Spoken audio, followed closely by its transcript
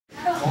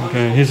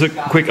Okay, here's a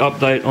quick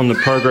update on the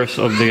progress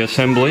of the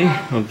assembly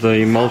of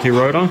the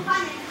multi-rotor.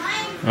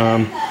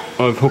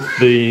 I've hooked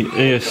the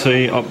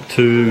ESC up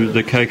to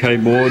the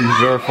KK board,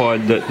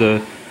 verified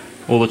that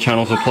all the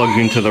channels are plugged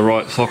into the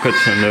right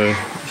sockets and the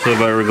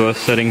servo reverse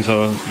settings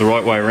are the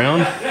right way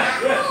around.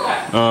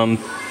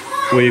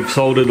 We've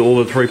soldered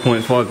all the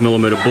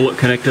 3.5mm bullet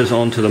connectors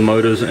onto the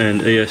motors and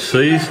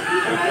ESCs.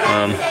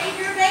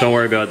 Don't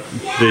worry about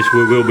this,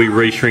 we will be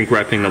re-shrink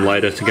wrapping them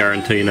later to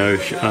guarantee no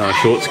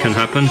shorts can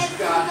happen.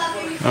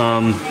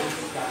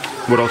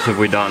 What else have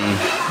we done?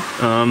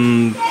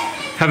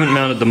 Haven't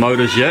mounted the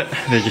motors yet,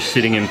 they're just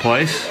sitting in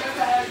place.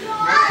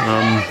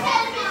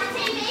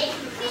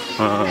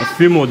 A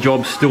few more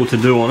jobs still to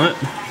do on it.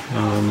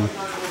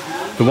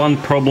 The one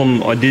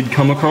problem I did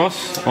come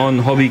across on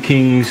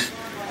HobbyKing's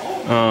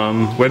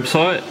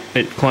website,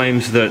 it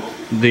claims that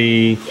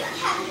the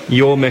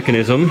yaw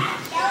mechanism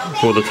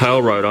for the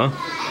tail rotor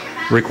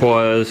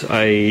requires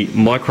a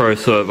micro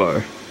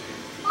servo.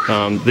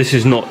 This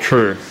is not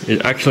true.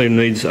 It actually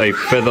needs a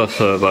feather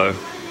servo.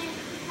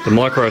 The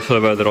micro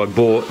servo that I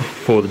bought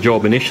for the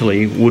job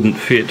initially wouldn't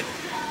fit.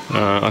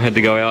 I had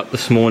to go out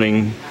this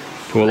morning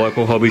to a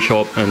local hobby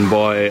shop and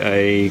buy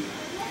a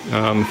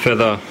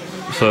feather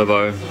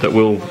servo that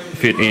will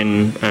fit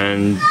in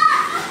and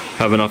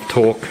have enough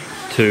torque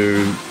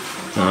to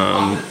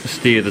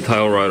steer the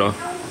tail rotor.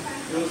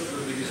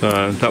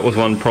 So that was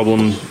one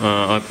problem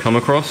I've come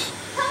across.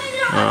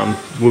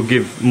 We'll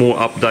give more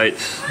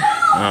updates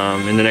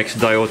in the next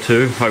day or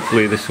two.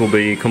 Hopefully this will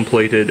be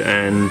completed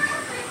and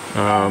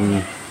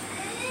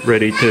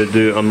ready to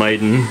do a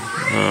maiden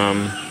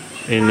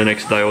in the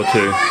next day or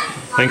two.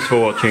 Thanks for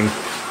watching.